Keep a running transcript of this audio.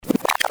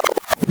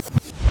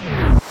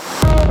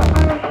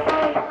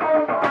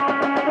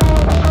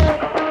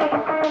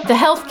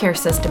healthcare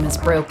system is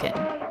broken,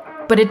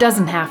 but it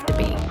doesn't have to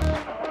be.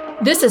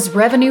 This is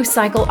Revenue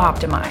Cycle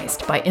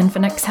Optimized by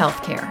Infinix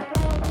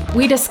Healthcare.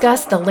 We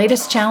discuss the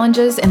latest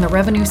challenges in the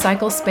revenue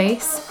cycle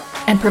space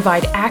and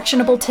provide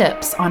actionable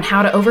tips on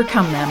how to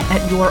overcome them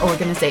at your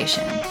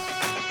organization.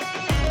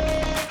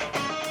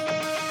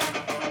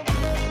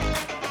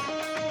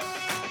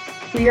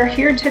 We are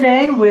here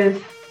today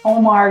with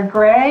Omar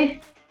Gray,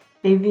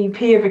 the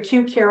VP of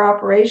Acute Care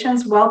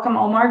Operations. Welcome,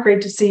 Omar.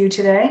 Great to see you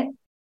today.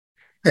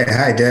 Hey,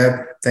 hi, Deb.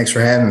 Thanks for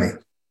having me.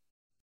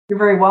 You're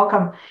very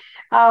welcome.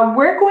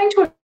 We're going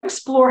to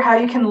explore how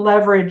you can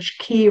leverage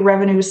key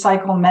revenue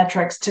cycle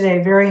metrics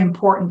today. Very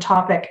important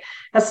topic.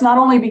 That's not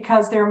only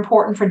because they're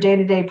important for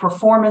day-to-day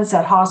performance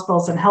at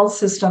hospitals and health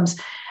systems,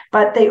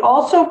 but they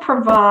also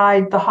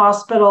provide the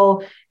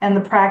hospital and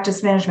the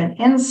practice management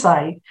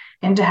insight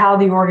into how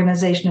the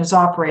organization is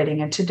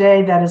operating. And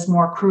today that is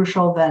more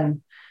crucial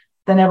than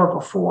ever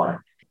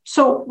before.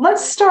 So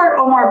let's start,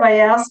 Omar, by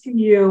asking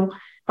you,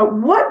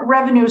 what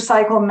revenue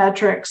cycle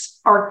metrics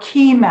are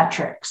key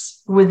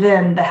metrics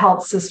within the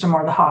health system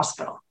or the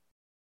hospital?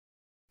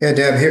 Yeah,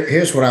 Deb,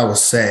 here's what I will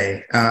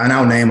say, and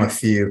I'll name a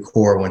few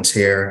core ones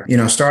here.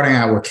 Starting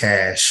out with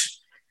cash.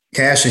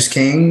 Cash is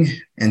king,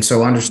 and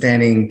so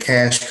understanding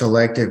cash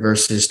collected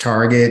versus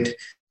target,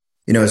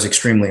 is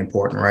extremely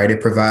important, right? It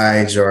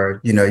provides,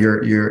 or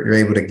you're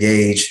able to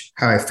gauge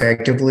how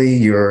effectively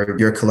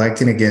you're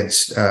collecting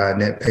against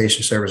net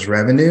patient service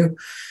revenue,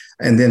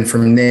 and then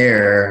from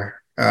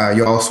there,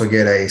 you also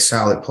get a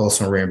solid pulse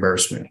on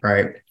reimbursement,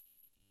 right?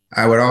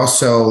 I would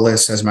also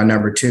list as my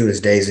number 2 is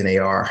days in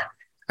AR.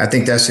 I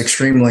think that's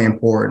extremely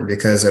important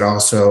because it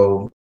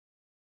also,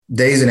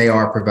 days in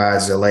AR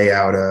provides a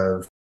layout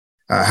of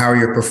how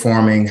you're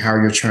performing, how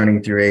you're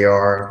churning through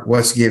AR,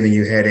 what's giving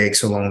you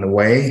headaches along the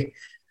way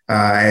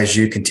as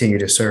you continue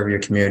to serve your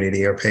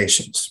community or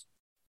patients.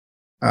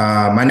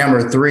 My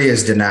number 3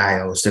 is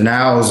denials.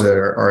 Denials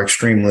are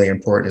extremely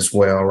important as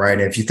well,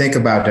 right? If you think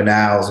about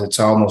denials, it's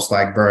almost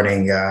like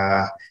burning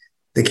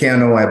the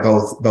candle at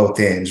both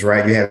ends,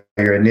 right? You have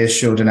your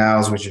initial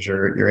denials, which is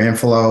your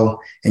inflow,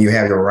 and you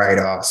have your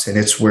write-offs, and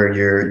it's where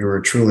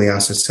you're truly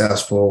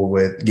unsuccessful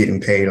with getting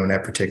paid on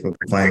that particular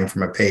claim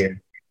from a payer.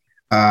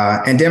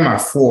 And then my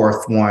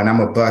 4th one,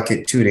 I'm a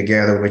bucket 2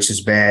 together, which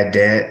is bad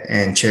debt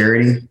and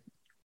charity.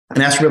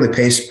 And that's really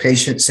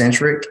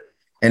patient-centric.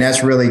 And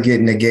that's really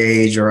getting a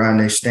gauge or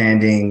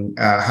understanding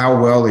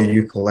how well are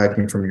you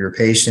collecting from your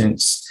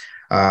patients,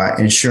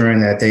 ensuring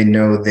that they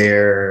know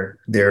their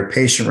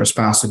patient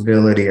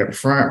responsibility up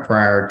front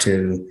prior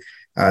to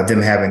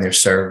them having their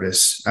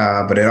service.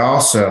 But it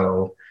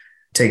also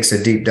takes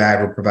a deep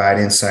dive to provide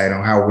insight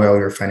on how well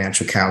your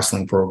financial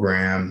counseling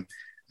program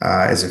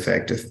is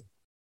effective.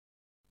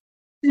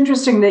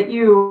 Interesting that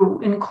you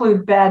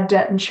include bad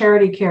debt and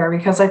charity care,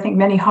 because I think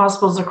many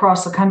hospitals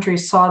across the country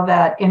saw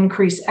that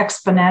increase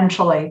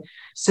exponentially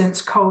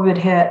since COVID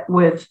hit,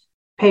 with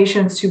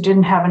patients who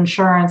didn't have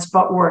insurance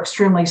but were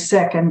extremely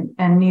sick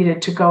and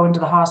needed to go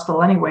into the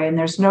hospital anyway. And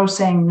there's no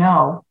saying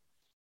no,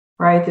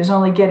 right? There's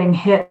only getting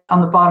hit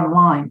on the bottom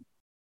line.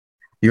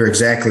 You're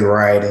exactly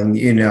right. And,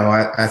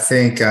 I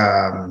think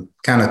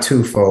kind of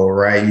twofold,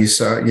 right? You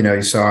saw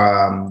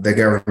the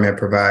government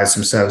provide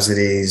some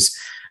subsidies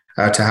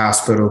to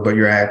hospital, but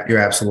you're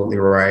absolutely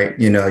right.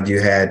 You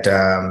had,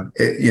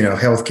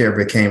 healthcare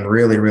became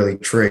really, really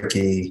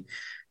tricky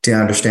to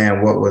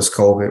understand what was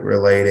COVID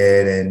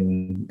related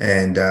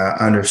and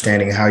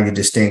understanding how you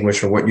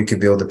distinguish or what you could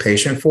bill the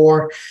patient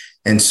for.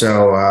 And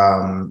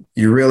so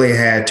you really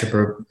had to,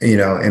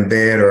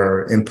 embed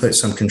or input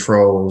some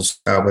controls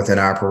within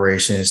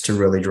operations to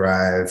really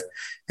drive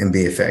and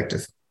be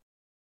effective.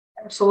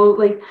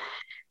 Absolutely.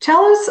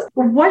 Tell us,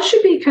 what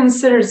should be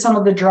considered some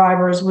of the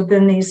drivers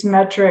within these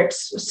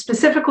metrics,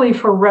 specifically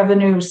for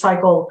revenue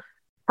cycle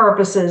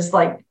purposes,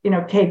 like,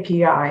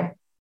 KPI?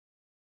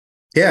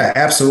 Yeah,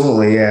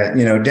 absolutely. Yeah,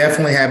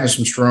 definitely having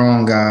some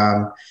strong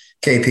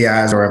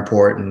KPIs are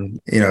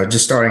important.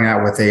 Just starting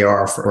out with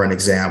AR for an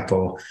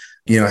example,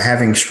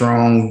 having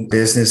strong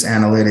business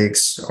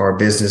analytics or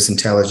business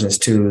intelligence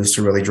tools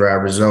to really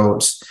drive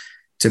results,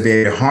 to be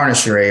able to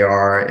harness your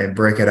AR and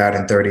break it out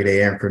in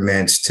 30-day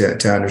increments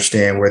to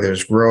understand where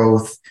there's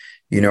growth,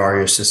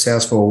 are you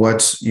successful?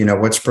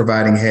 What's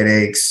providing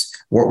headaches?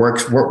 What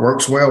works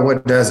well?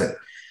 What doesn't?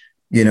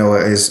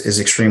 Is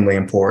extremely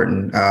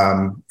important.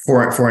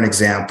 For an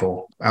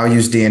example, I'll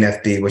use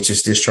DNFB, which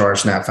is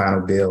discharge not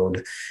final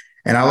billed.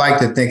 And I like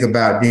to think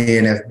about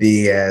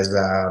DNFB as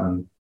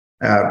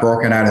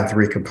broken out in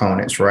 3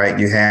 components, right?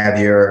 You have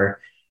your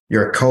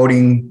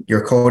coding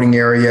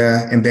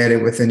area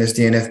embedded within this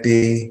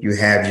DNFB. You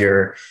have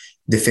your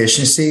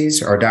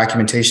deficiencies or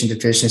documentation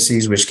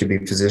deficiencies, which could be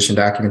physician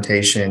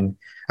documentation,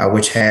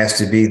 which has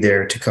to be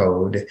there to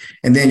code.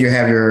 And then you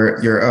have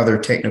your other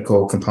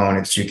technical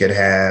components. You could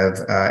have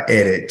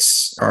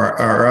edits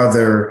or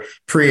other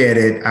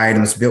pre-edit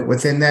items built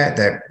within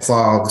that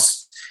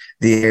clogs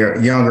the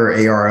younger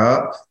AR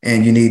up,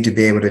 and you need to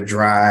be able to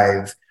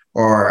drive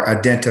or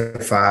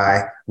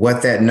identify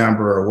what that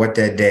number or what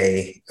that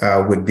day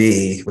would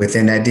be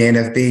within that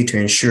DNFB to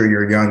ensure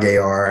your young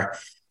AR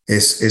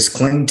is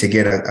clean to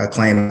get a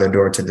claim on the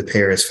door to the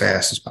payer as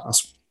fast as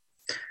possible.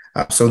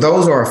 So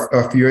those are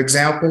a few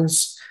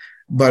examples.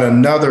 But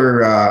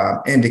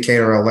another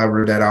indicator or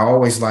lever that I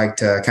always like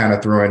to kind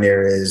of throw in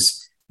there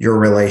is your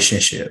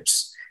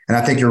relationships. And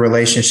I think your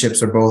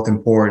relationships are both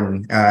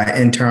important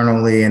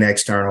internally and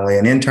externally.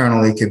 And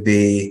internally could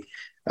be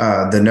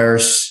the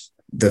nurse,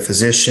 the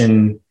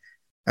physician,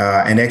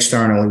 and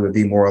externally would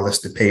be more or less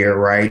the payer,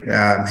 right?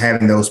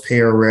 Having those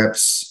payer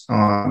reps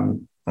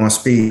on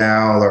speed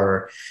dial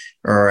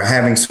or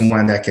having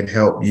someone that can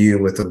help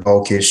you with a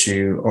bulk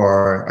issue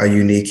or a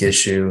unique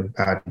issue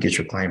to get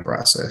your claim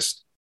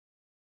processed.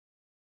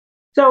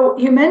 So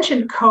you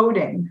mentioned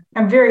coding.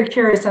 I'm very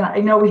curious, and I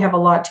know we have a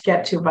lot to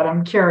get to, but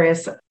I'm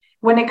curious.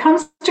 When it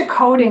comes to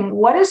coding,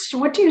 what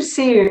do you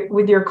see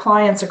with your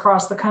clients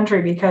across the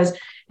country? Because,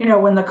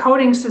 when the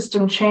coding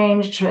system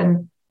changed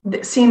and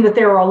it seemed that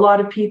there were a lot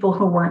of people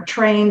who weren't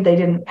trained, they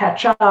didn't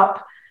catch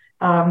up.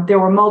 There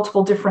were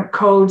multiple different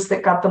codes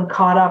that got them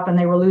caught up and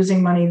they were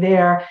losing money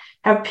there.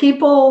 Have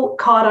people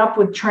caught up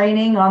with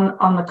training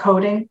on the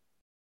coding?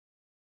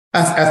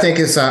 I think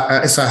it's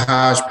a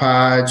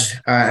hodgepodge,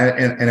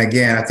 and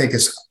again, I think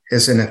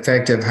it's an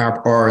effective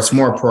or it's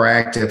more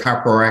proactive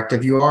how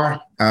proactive you are.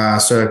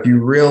 So if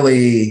you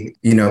really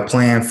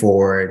plan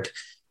for it,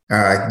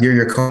 gear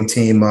your coding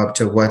team up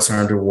to what's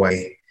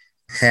underway,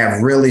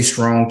 have really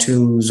strong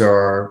tools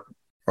or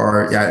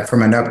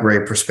from an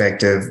upgrade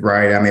perspective,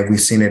 right? I mean, we've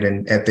seen it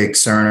in Epic,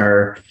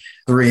 Cerner,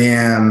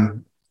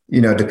 3M.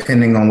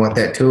 Depending on what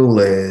that tool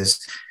is.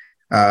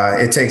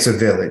 It takes a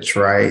village,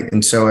 right?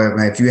 And so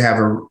if you have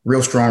a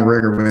real strong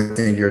rigor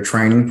within your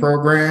training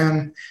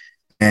program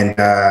and,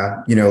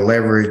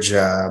 leverage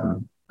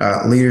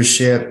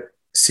leadership,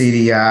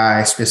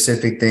 CDI,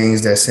 specific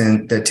things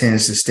that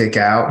tends to stick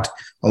out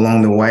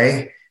along the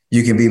way,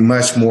 you can be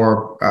much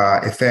more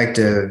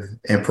effective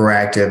and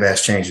proactive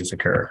as changes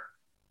occur.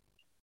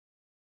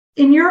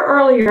 In your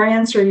earlier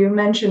answer, you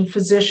mentioned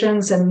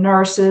physicians and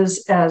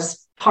nurses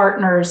as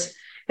partners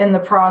in the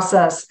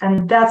process.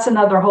 And that's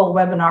another whole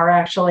webinar,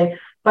 actually.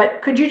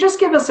 But could you just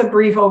give us a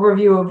brief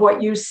overview of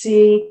what you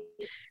see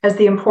as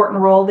the important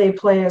role they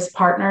play as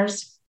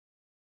partners?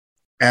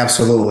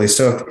 Absolutely.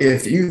 So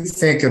if you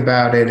think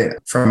about it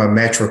from a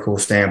metrical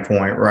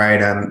standpoint,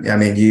 right? I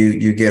mean,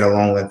 you get a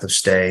long length of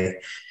stay.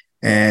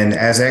 And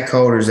as that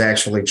coder is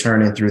actually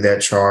churning through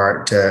that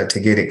chart to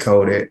get it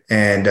coded,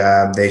 and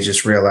they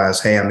just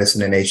realize, hey, I'm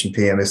missing an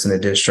H&P, I'm missing a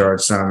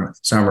discharge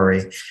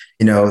summary.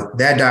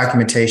 That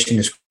documentation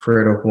is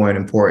critical and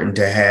important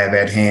to have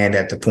at hand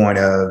at the point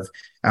of,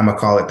 I'm gonna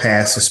call it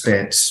past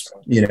suspense,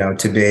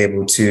 to be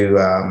able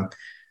to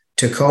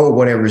code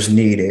whatever is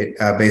needed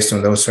based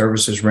on those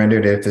services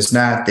rendered. If it's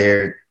not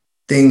there,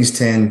 things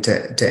tend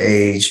to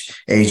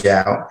age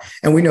out.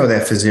 And we know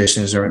that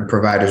physicians and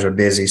providers are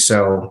busy.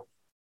 So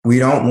we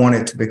don't want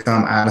it to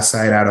become out of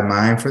sight, out of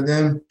mind for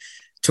them,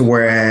 to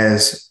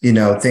whereas,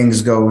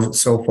 things go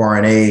so far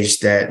in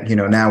age that,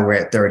 now we're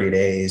at 30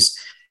 days.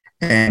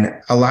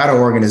 And a lot of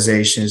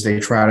organizations, they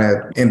try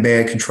to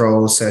embed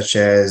controls such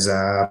as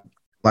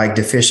like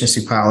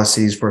deficiency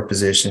policies for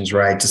physicians,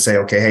 right? To say,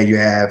 okay, hey, you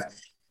have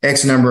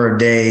X number of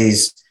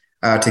days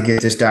to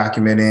get this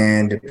document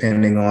in,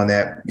 depending on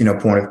that,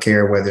 point of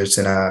care, whether it's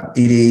an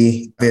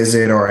ED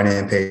visit or an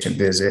inpatient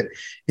visit.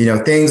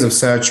 Things of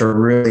such are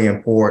really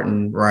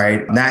important,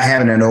 right? Not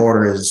having an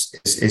order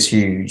is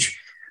huge.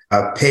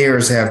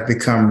 Payers have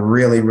become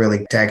really,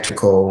 really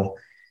tactical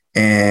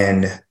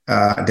and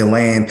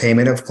delaying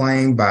payment of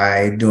claim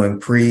by doing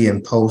pre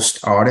and post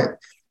audit.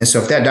 And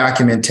so if that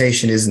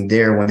documentation isn't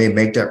there when they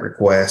make that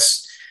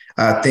request,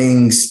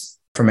 things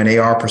from an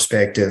AR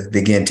perspective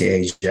begin to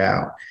age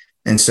out.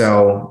 And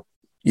so,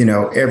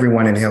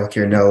 everyone in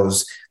healthcare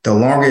knows the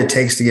longer it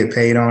takes to get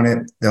paid on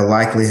it, the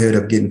likelihood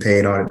of getting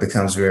paid on it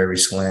becomes very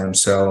slim.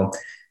 So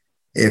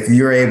if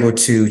you're able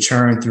to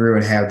churn through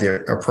and have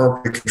the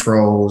appropriate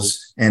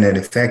controls and as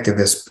effective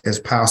as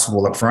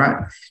possible up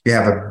front, you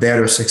have a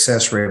better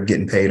success rate of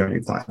getting paid on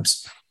your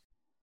claims.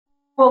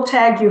 We'll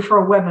tag you for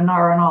a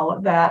webinar and all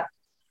of that.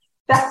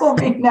 That will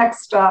be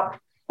next up.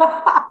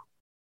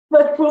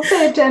 But we'll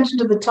pay attention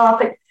to the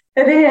topic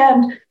at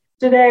hand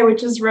today,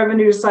 which is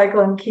revenue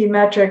cycle and key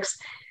metrics.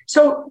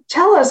 So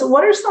tell us,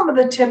 what are some of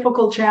the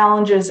typical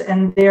challenges,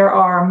 and there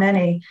are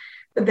many,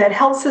 that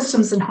health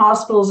systems and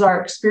hospitals are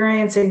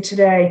experiencing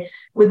today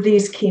with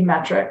these key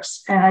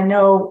metrics? And I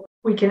know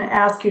we can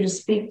ask you to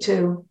speak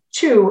to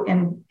two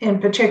in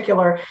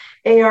particular,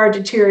 AR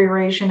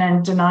deterioration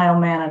and denial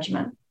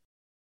management.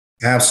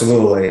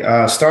 Absolutely.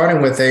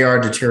 Starting with AR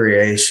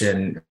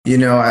deterioration,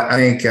 I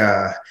think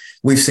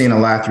we've seen a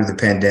lot through the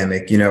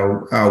pandemic.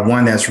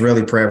 One that's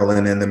really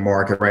prevalent in the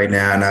market right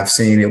now, and I've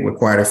seen it with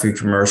quite a few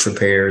commercial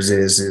payers,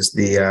 is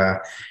the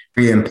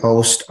pre and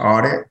post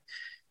audit.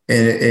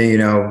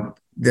 And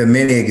the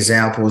many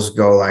examples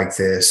go like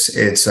this.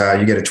 It's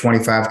you get a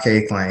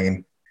 $25K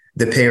claim.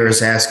 The payer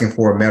is asking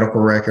for a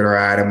medical record or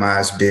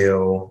itemized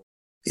bill.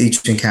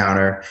 each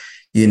encounter,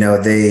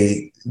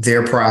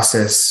 their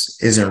process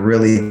isn't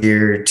really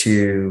geared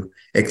to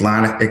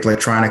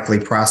electronically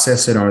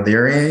process it on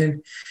their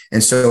end.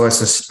 And so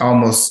it's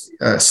almost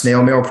a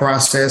snail mail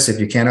process if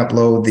you can't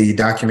upload the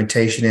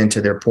documentation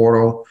into their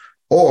portal,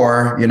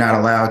 or you're not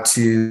allowed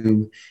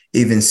to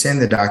even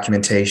send the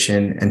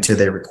documentation until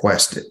they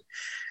request it.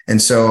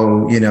 And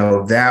so,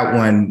 that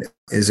one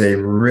is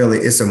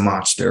it's a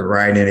monster,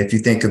 right? And if you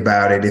think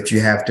about it, if you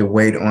have to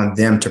wait on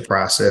them to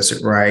process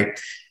it, right?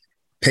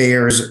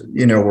 Payers,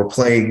 were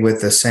plagued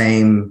with the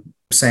same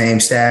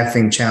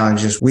staffing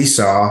challenges we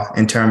saw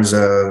in terms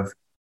of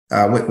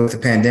with the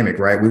pandemic,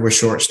 right? We were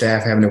short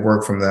staffed, having to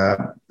work from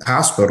the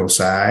hospital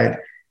side.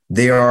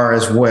 They are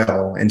as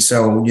well. And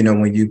so,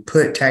 when you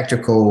put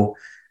tactical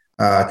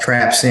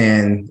traps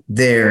in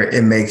there,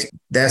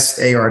 that's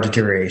AR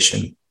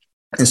deterioration.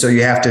 And so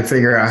you have to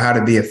figure out how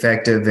to be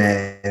effective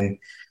and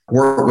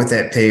work with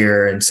that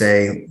payer and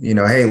say,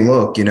 hey,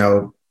 look,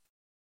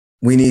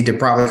 we need to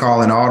probably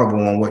call an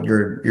audible on what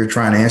you're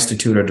trying to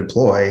institute or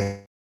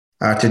deploy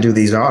to do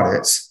these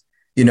audits,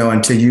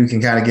 until you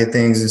can kind of get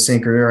things in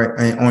sync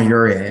on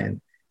your end.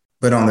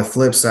 But on the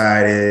flip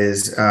side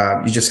is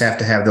you just have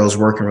to have those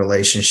working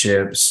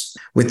relationships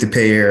with the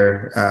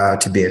payer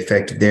to be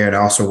effective there, and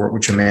also work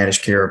with your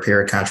managed care or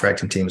payer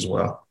contracting team as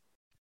well.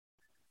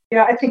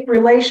 Yeah, I think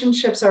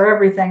relationships are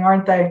everything,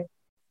 aren't they?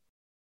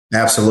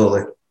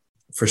 Absolutely,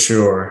 for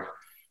sure.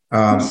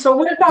 So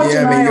what about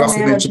denial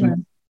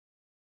management?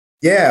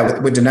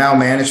 With denial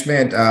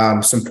management,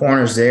 some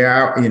pointers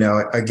there,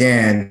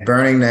 again,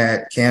 burning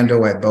that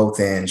candle at both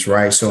ends,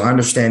 right? So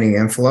understanding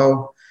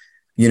inflow,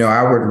 I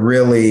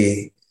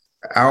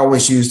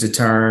always use the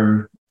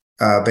term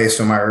based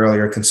on my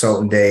earlier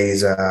consultant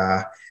days,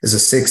 is a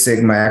Six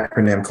Sigma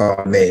acronym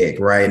called MEG,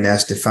 right? And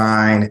that's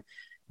define,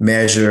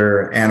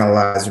 measure,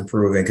 analyze,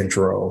 improve, and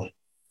control.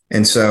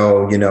 And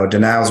so,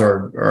 denials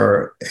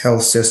are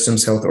health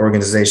systems, health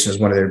organizations,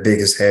 one of their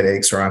biggest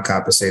headaches are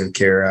uncompensated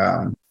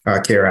care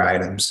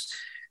items.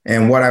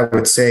 And what I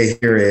would say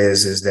here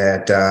is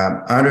that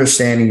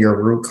understanding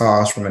your root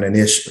cause from an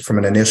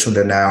initial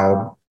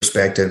denial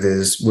perspective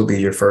would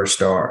be your first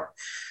start.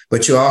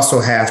 But you also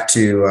have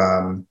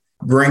to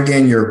bring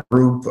in your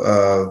group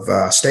of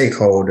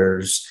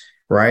stakeholders,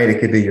 right? It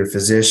could be your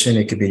physician,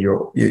 it could be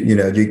you're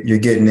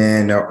getting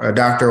in. A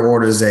doctor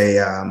orders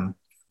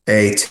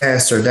a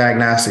test or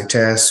diagnostic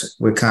test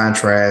with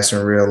contrast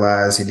and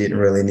realize he didn't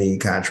really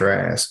need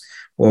contrast.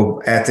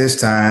 Well, at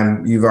this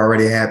time, you've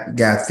already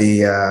got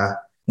the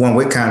one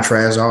with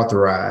contrast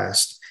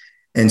authorized.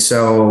 And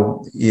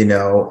so,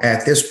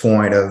 at this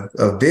point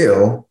of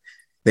bill,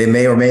 they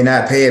may or may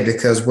not pay it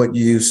because what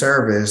you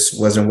serviced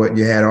wasn't what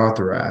you had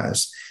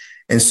authorized.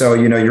 And so,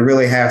 you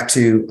really have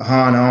to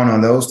hone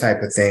on those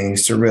type of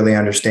things to really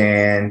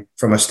understand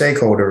from a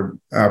stakeholder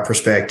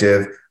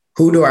perspective,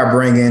 who do I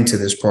bring into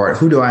this party?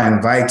 Who do I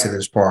invite to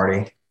this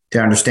party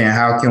to understand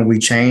how can we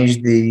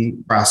change the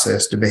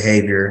process, the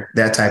behavior,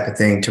 that type of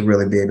thing to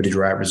really be able to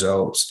drive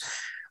results.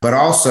 But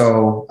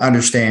also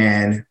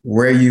understand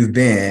where you've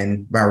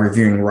been by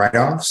reviewing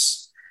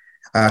write-offs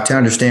to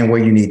understand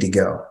where you need to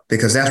go,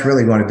 because that's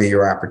really going to be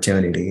your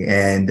opportunity.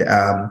 And,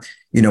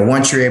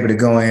 once you're able to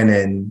go in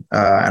and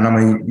I'm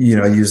going to,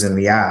 using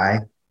the I,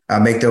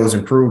 make those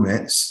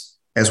improvements,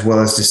 as well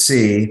as to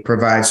C,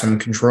 provide some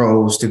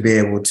controls to be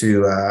able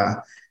to,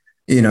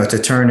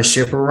 to turn the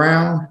ship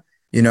around.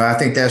 I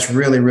think that's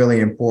really, really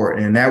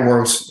important. And that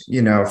works,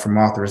 from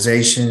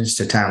authorizations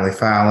to timely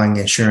filing,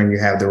 ensuring you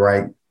have the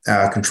right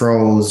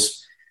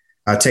controls,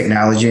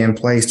 technology in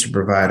place to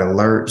provide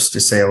alerts to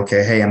say,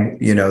 okay, hey,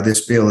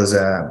 this bill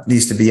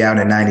needs to be out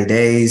in 90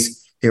 days.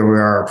 Here we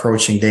are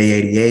approaching day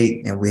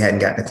 88 and we hadn't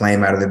gotten the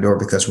claim out of the door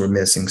because we're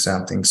missing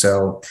something.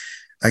 So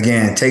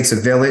again, it takes a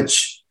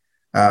village.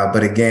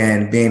 But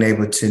again, being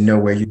able to know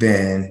where you've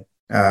been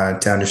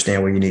to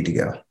understand where you need to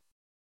go.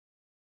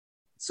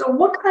 So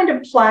what kind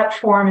of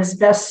platform is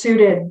best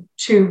suited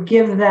to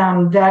give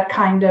them that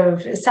kind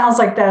of, it sounds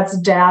like that's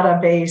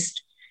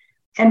data-based.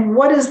 And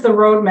what is the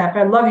roadmap?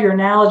 I love your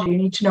analogy. You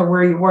need to know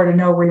where you were to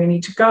know where you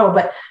need to go.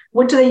 But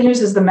what do they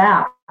use as the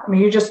map? I mean,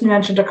 you just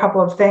mentioned a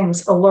couple of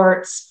things,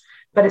 alerts,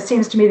 but it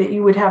seems to me that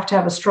you would have to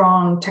have a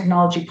strong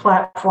technology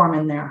platform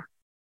in there.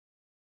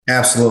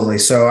 Absolutely.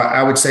 So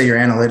I would say your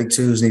analytic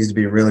tools needs to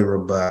be really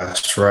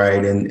robust,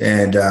 right?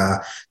 And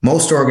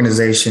most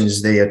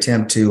organizations, they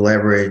attempt to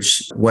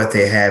leverage what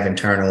they have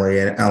internally.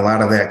 And a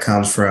lot of that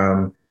comes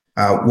from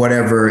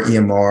whatever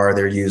EMR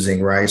they're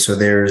using, right? So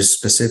there's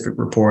specific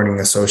reporting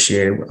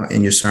associated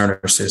in your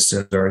Cerner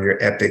systems or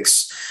your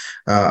Epics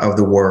of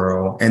the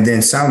world. And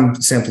then some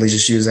simply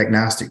just use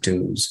agnostic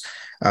tools.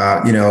 Here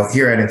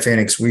at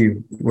Infinx,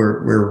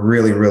 we're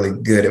really, really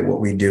good at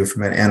what we do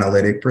from an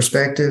analytic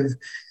perspective.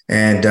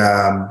 And,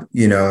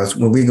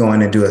 when we go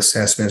in and do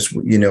assessments,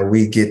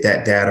 we get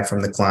that data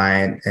from the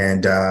client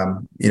and,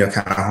 kind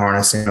of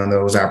harnessing on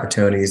those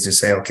opportunities to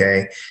say,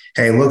 okay,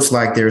 hey, looks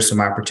like there's some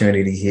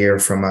opportunity here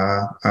from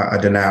a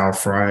denial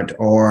front,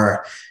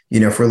 or,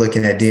 if we're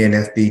looking at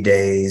DNFB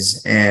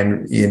days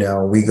and,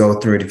 we go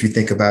through it, if you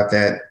think about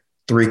that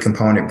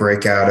three-component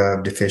breakout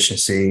of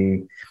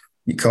deficiency,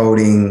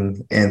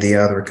 coding, and the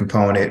other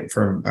component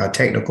from a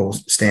technical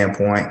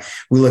standpoint.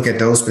 We look at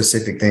those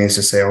specific things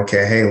to say,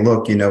 okay, hey,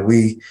 look,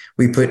 we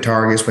put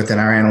targets within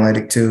our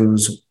analytic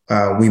tools.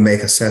 We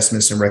make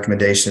assessments and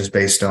recommendations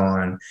based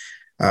on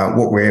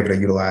what we're able to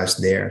utilize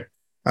there.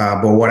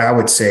 But what I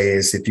would say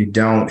is if you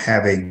don't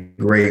have a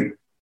great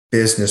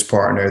business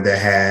partner that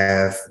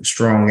have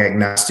strong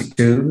agnostic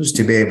tools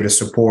to be able to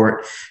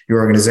support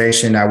your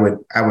organization, I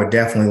would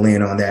definitely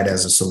lean on that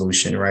as a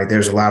solution, right?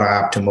 There's a lot of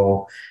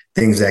optimal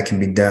things that can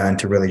be done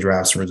to really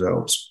drive some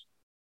results.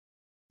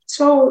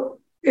 So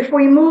if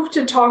we move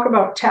to talk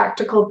about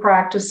tactical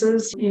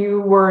practices,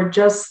 you were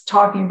just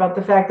talking about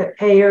the fact that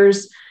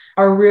payers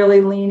are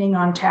really leaning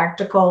on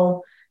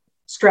tactical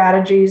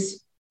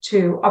strategies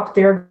to up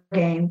their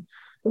game.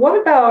 What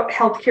about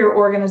healthcare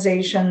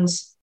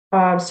organizations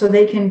so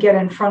they can get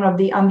in front of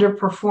the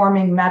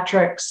underperforming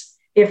metrics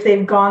if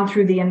they've gone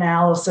through the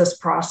analysis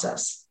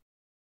process?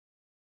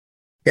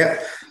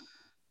 Yeah.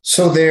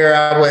 So there,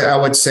 I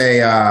would say,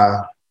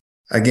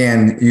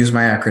 again, use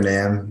my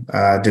acronym,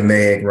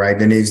 DMAIC, right?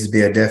 There needs to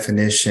be a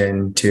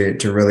definition to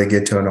really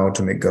get to an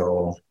ultimate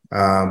goal,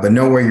 but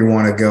know where you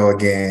want to go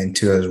again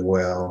too as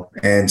well.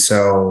 And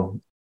so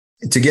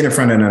to get in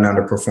front of an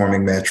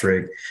underperforming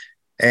metric,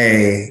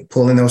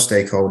 pull in those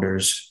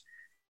stakeholders,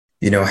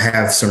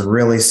 have some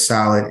really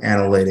solid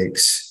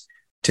analytics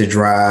to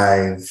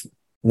drive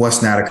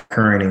what's not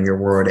occurring in your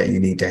world that you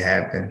need to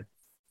happen.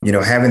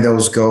 Having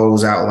those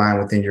goals outlined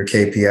within your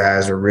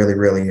KPIs are really,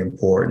 really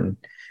important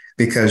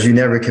because you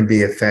never can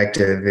be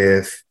effective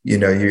if,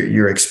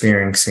 you're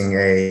experiencing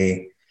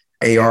a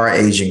AR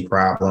aging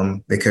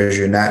problem because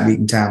you're not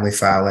meeting timely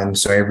filing.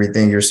 So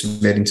everything you're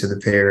submitting to the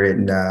payer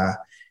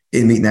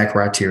it meeting that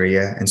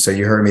criteria. And so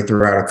you heard me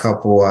throw out a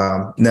couple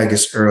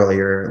nuggets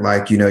earlier,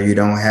 like, you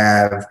don't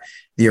have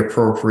the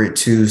appropriate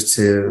tools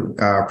to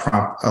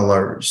prompt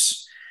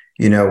alerts.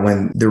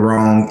 When the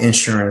wrong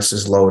insurance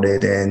is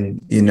loaded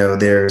and,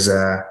 there's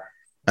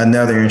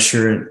another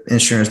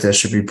insurance that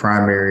should be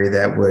primary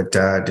that would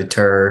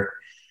deter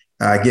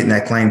getting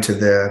that claim to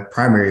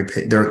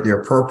the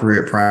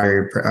appropriate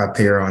primary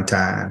payer on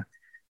time.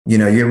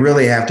 You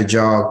really have to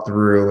jog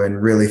through and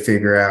really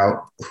figure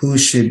out who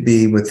should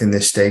be within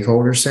the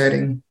stakeholder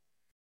setting,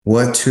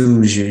 what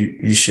tools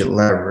you should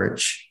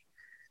leverage,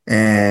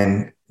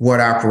 and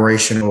what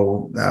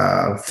operational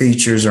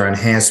features or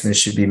enhancements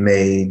should be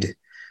made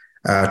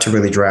to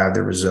really drive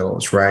the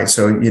results, right?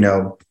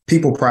 So,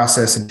 people,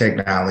 process, and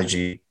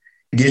technology,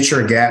 get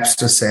your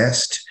gaps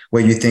assessed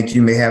where you think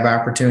you may have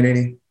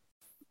opportunity,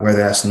 whether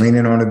that's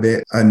leaning on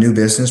a new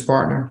business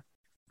partner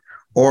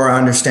or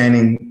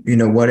understanding,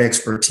 what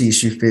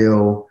expertise you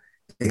feel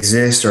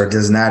exists or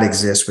does not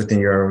exist within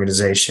your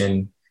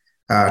organization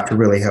to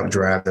really help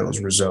drive those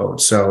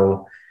results.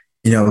 So,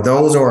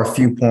 those are a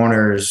few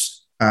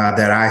pointers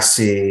that I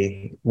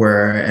see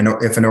where,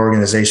 if an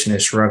organization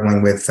is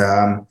struggling with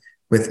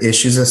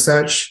issues as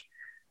such,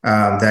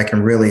 that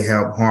can really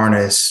help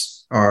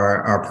harness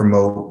or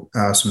promote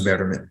some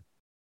betterment.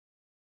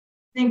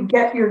 I think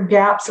get your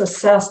gaps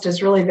assessed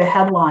is really the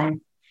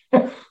headline.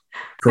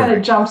 Kind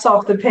of jumps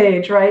off the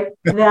page, right?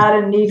 That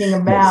and needing a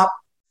map.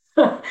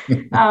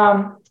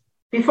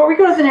 Before we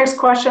go to the next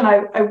question,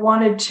 I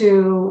wanted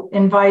to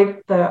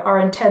invite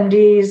our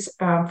attendees.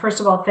 First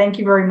of all, thank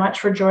you very much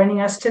for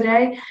joining us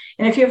today.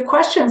 And if you have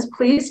questions,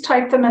 please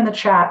type them in the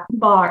chat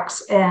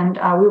box and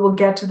we will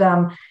get to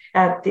them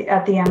at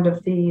the end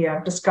of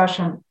the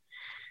discussion.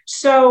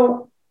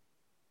 So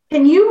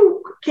can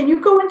you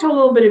go into a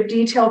little bit of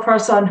detail for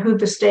us on who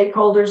the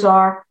stakeholders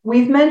are?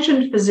 We've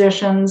mentioned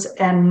physicians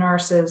and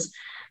nurses,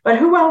 but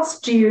who else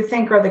do you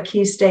think are the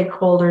key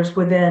stakeholders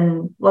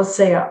within, let's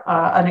say,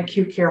 an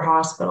acute care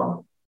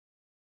hospital?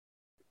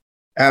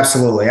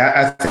 Absolutely.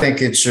 I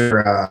think it's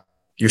your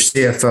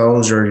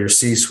CFOs or your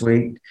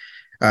C-suite,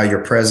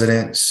 your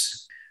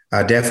presidents,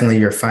 definitely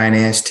your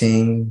finance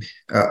team,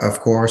 of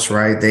course,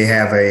 right? They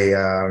have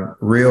a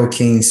real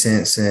keen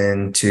sense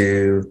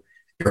into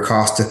your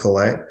cost to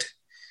collect,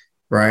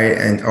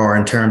 right? Or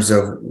in terms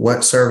of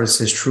what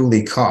services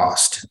truly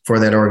cost for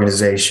that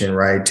organization,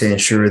 right? To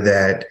ensure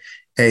that,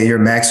 hey, you're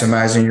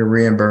maximizing your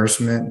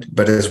reimbursement,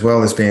 but as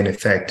well as being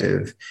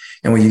effective.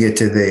 And when you get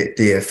to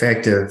the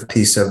effective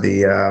piece of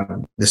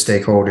the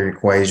stakeholder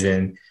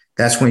equation,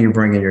 that's when you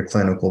bring in your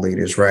clinical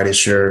leaders, right?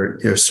 It's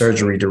your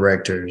surgery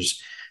directors,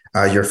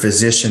 your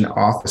physician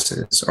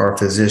offices or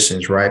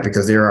physicians, right?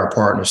 Because they're our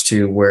partners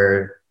too,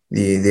 where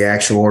the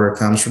actual order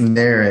comes from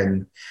there.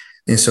 And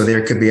so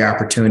there could be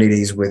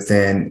opportunities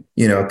within,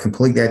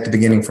 complete at the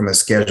beginning from a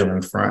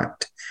scheduling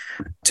front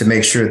to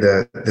make sure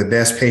the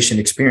best patient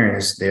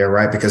experience there,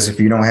 right? Because if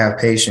you don't have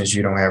patients,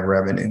 you don't have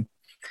revenue.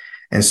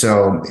 And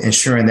so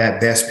ensuring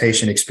that best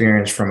patient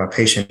experience from a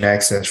patient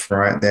access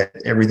front, that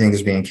everything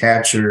is being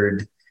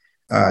captured,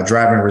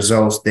 driving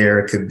results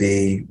there could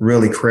be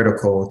really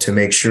critical to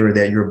make sure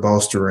that you're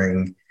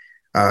bolstering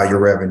your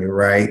revenue,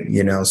 right?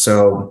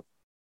 So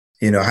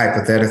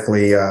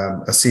hypothetically,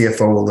 a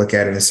CFO will look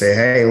at it and say,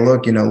 hey,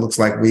 look, looks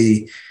like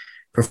we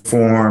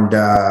performed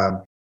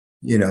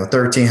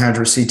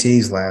 1,300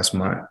 CTs last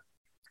month.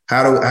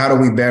 How do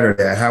we better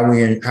that?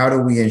 How do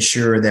we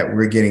ensure that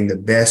we're getting the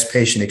best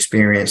patient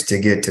experience to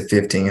get to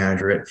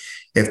 1,500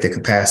 if the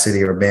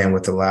capacity or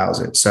bandwidth allows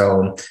it?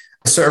 So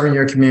serving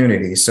your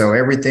community. So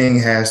everything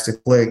has to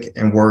click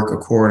and work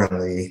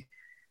accordingly.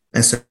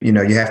 And so, you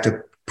have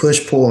to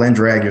push, pull, and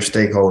drag your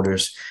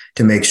stakeholders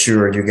to make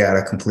sure you got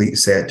a complete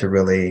set to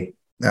really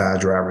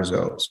drive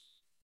results.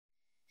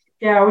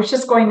 Yeah, I was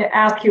just going to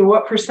ask you,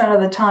 what %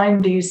 of the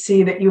time do you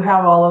see that you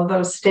have all of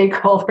those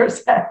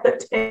stakeholders at the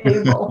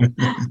table?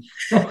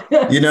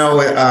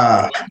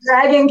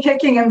 Dragging,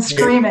 kicking, and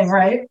screaming,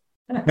 right?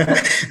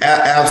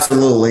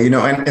 Absolutely.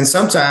 And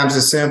sometimes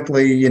it's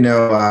simply,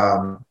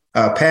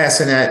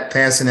 passing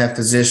that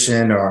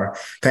physician or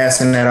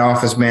passing that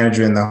office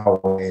manager in the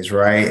hallways,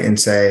 right? And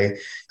say,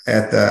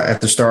 at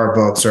the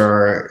Starbucks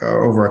or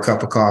over a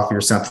cup of coffee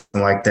or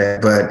something like that.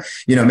 But,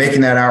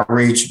 making that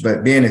outreach,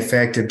 but being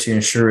effective to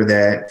ensure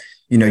that,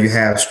 you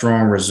have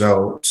strong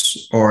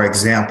results or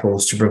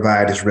examples to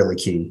provide is really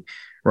key,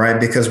 right?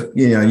 Because,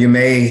 you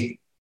may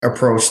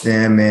approach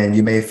them and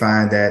you may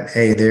find that,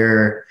 hey,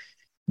 they're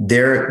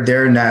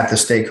not the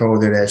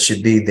stakeholder that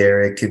should be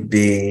there. It could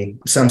be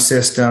some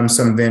system,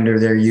 some vendor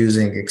they're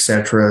using, et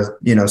cetera,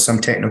 some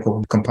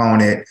technical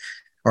component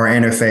or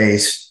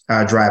interface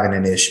driving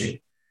an issue.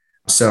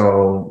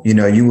 So,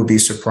 you would be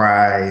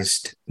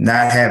surprised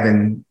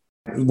having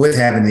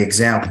the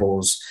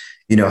examples,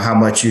 how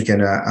much you can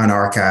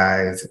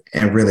unarchive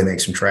and really make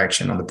some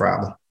traction on the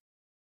problem.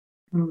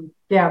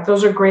 Yeah,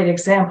 those are great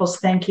examples.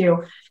 Thank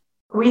you.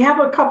 We have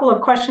a couple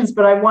of questions,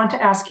 but I want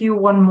to ask you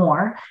one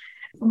more.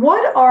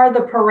 What are the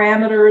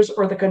parameters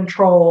or the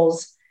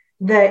controls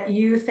that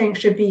you think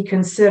should be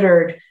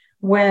considered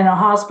when a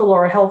hospital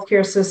or a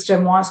healthcare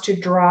system wants to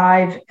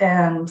drive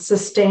and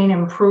sustain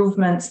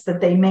improvements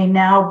that they may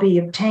now be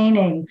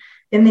obtaining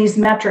in these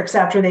metrics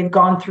after they've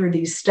gone through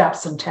these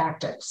steps and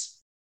tactics?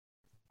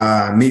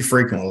 Meet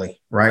frequently,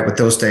 right, with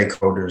those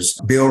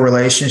stakeholders, build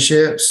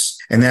relationships,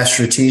 and that's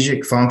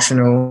strategic,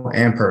 functional,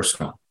 and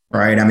personal,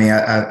 right? I mean,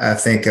 I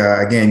think,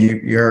 again,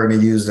 you heard me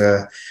use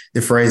the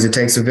phrase, it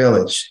takes a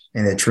village,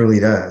 and it truly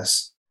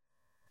does.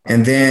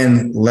 And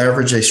then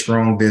leverage a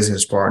strong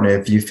business partner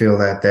if you feel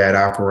that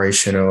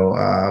operational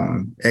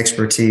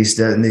expertise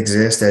doesn't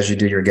exist as you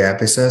do your gap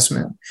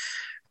assessment.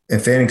 In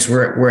Infinx,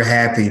 we're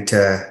happy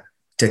to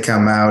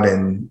come out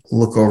and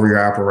look over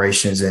your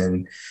operations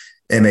and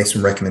make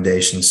some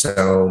recommendations.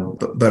 So,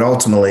 but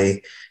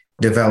ultimately,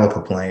 develop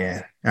a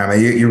plan. I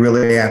mean, you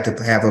really have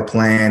to have a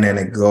plan and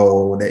a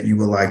goal that you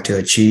would like to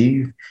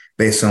achieve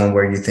based on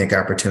where you think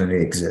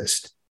opportunity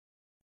exists.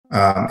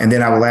 And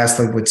then I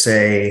would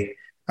say,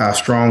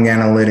 strong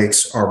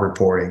analytics or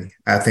reporting.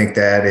 I think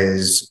that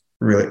is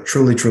really,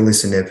 truly, truly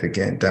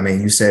significant. I mean,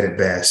 you said it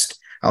best.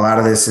 A lot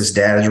of this is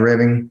data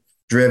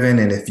driven.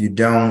 And if you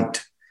don't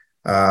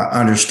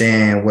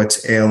understand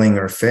what's ailing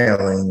or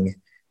failing,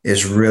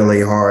 it's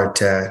really hard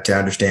to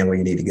understand where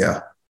you need to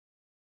go.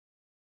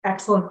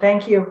 Excellent.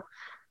 Thank you.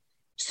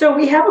 So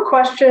we have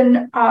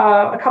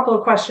a couple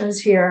of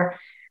questions here.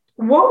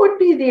 What would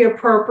be the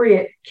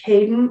appropriate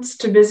cadence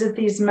to visit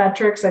these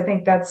metrics? I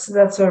think that's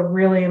a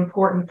really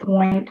important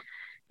point.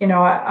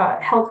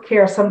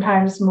 Healthcare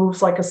sometimes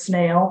moves like a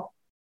snail.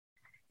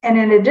 And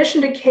in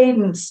addition to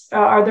cadence,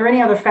 are there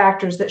any other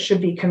factors that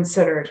should be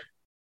considered?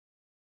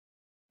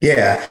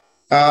 Yeah.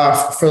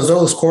 For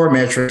those core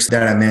metrics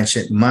that I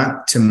mentioned,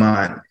 month to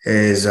month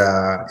is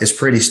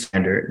pretty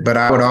standard. But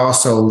I would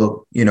also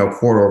look,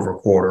 quarter over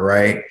quarter,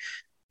 right?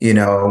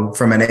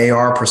 From an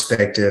AR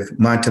perspective,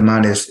 month to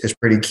month is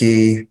pretty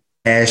key.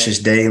 Cash is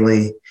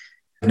daily.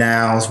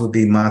 Nows would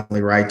be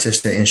monthly, right?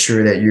 Just to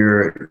ensure that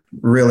you're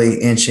really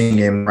inching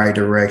in the right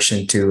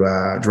direction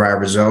to drive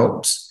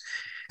results.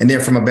 And then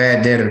from a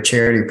bad debt or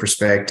charity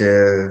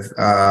perspective,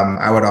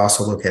 I would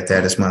also look at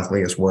that as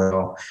monthly as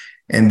well.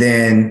 And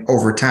then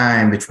over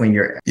time, between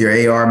your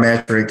AR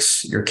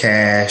metrics, your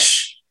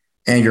cash,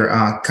 and your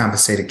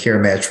compensated care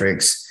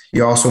metrics,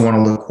 you also want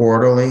to look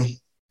quarterly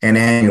and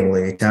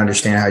annually to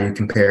understand how you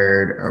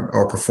compared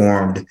or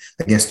performed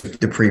against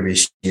the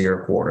previous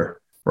year quarter,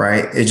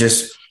 right? It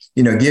just,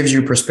 gives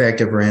you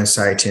perspective or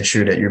insight to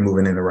ensure that you're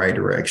moving in the right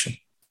direction.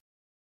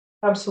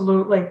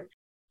 Absolutely.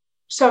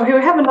 So here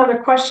we have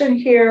another question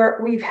here.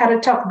 We've had a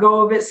tough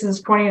go of it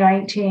since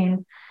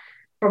 2019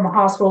 from a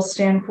hospital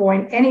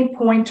standpoint. Any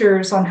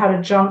pointers on how to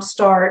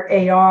jumpstart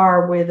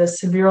AR with a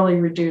severely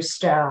reduced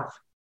staff?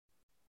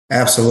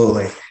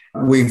 Absolutely.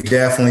 We've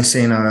definitely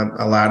seen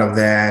a lot of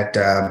that,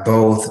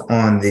 both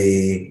on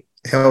the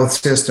health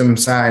system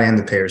side and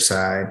the payer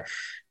side.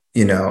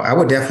 I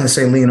would definitely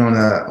say lean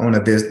on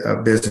a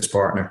business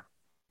partner.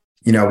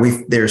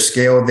 There's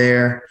scale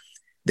there.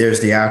 There's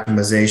the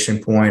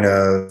optimization point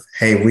of,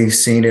 hey, we've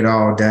seen it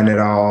all, done it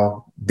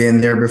all,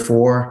 been there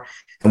before,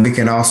 and we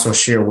can also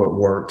share what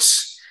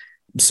works.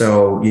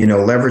 So,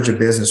 leverage a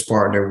business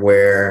partner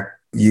where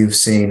you've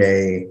seen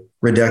a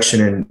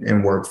reduction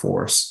in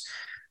workforce.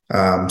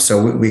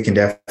 So we can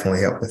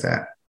definitely help with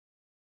that.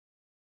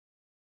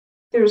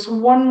 There's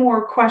one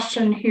more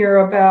question here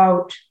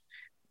about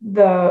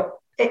the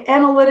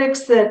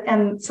analytics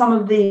and some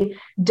of the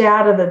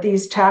data that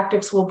these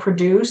tactics will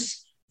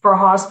produce for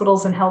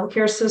hospitals and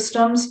healthcare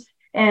systems,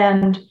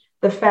 and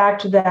the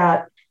fact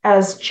that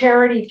as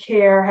charity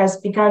care has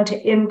begun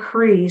to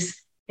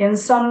increase in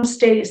some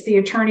states, the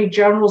attorney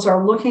generals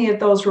are looking at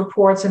those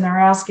reports and they're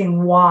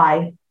asking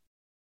why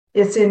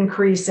it's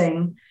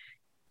increasing.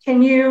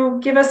 Can you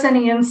give us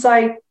any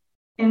insight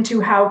into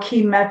how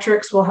key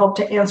metrics will help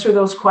to answer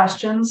those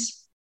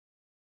questions?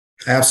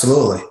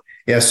 Absolutely.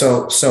 Yeah.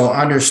 So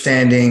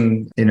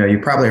understanding, you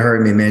probably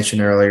heard me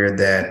mention earlier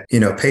that,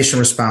 patient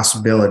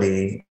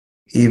responsibility,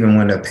 even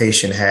when a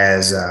patient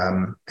has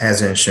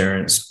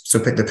insurance, so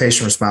the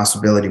patient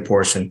responsibility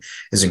portion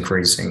is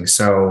increasing.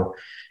 So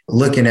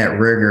looking at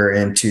rigor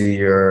into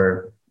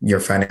your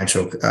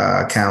financial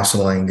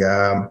counseling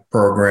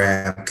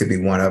program could be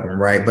one of them,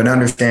 right? But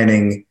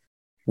understanding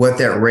what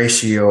that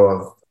ratio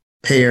of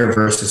payer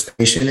versus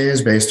patient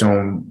is based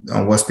on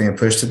what's being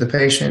pushed to the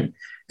patient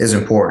is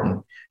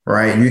important,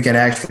 right? You can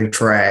actually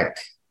track,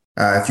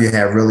 if you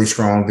have really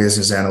strong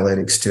business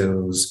analytics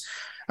tools,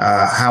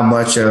 how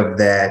much of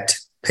that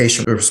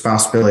patient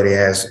responsibility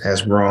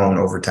has grown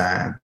over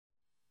time.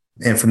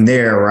 And from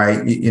there,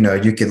 right,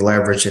 you could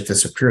leverage, if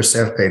it's a pure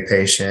self-pay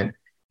patient,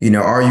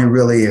 are you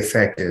really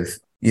effective?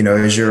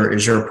 Is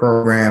your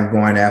program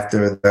going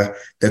after the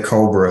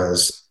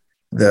COBRAs,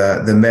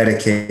 the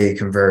Medicaid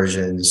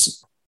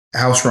conversions?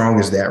 How strong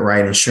is that,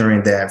 right?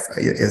 Ensuring that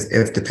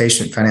if the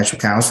patient financial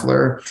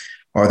counselor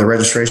or the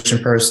registration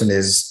person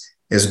is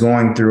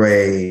going through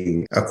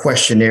a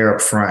questionnaire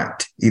up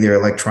front, either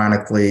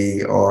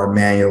electronically or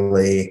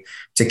manually,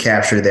 to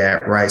capture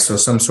that, right? So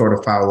some sort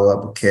of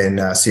follow-up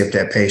can see if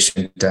that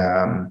patient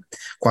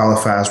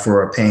qualifies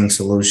for a paying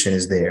solution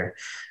is there.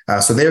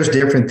 So there's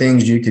different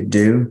things you could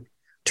do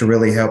to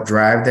really help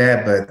drive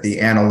that, but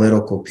the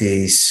analytical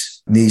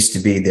piece needs to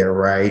be there,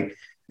 right?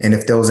 And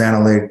if those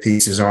analytic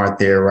pieces aren't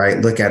there, right,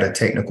 look at a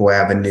technical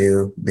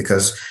avenue,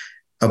 because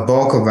a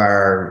bulk of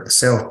our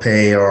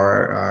self-pay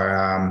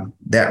or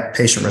that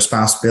patient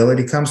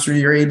responsibility comes through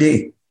your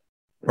ED,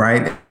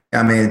 right?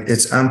 I mean,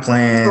 it's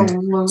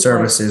unplanned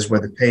services where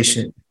the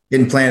patient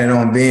didn't plan it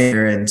on being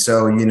there. And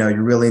so, you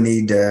really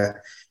need to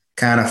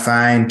kind of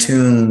fine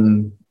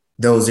tune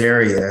those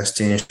areas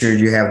to ensure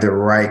you have the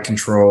right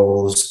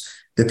controls,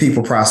 the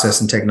people, process,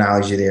 and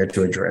technology there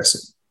to address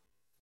it.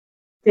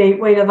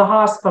 Gateway to the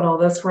hospital,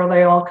 that's where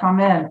they all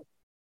come in.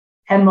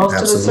 And most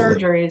Absolutely. Of the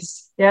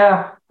surgeries.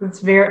 Yeah, it's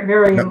very,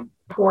 very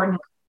important.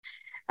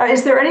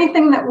 Is there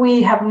anything that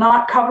we have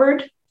not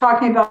covered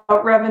talking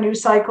about revenue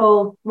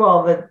cycle?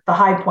 Well, the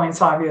high points,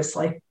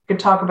 obviously. We could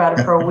talk about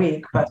it for a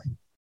week, but.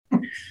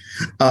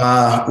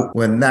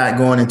 We're not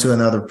going into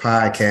another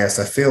podcast.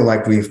 I feel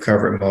like we've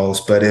covered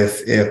most, but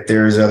if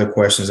there's other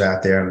questions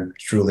out there, I'm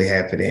truly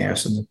happy to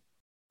answer them.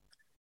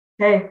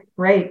 Okay,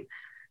 great.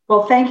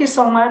 Well, thank you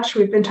so much.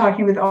 We've been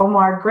talking with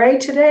Omar Gray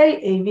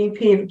today,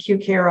 AVP of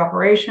Acute Care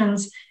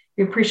Operations.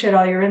 We appreciate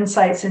all your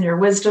insights and your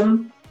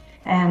wisdom.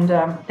 And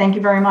thank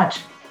you very much.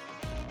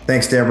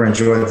 Thanks, Deborah.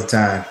 Enjoyed the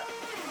time.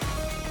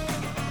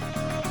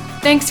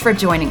 Thanks for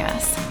joining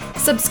us.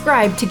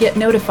 Subscribe to get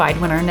notified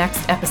when our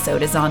next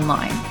episode is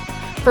online.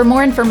 For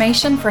more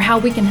information for how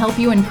we can help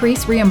you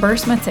increase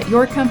reimbursements at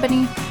your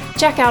company,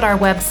 check out our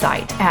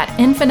website at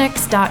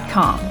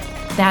infinx.com.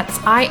 That's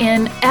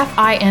INFINX.com.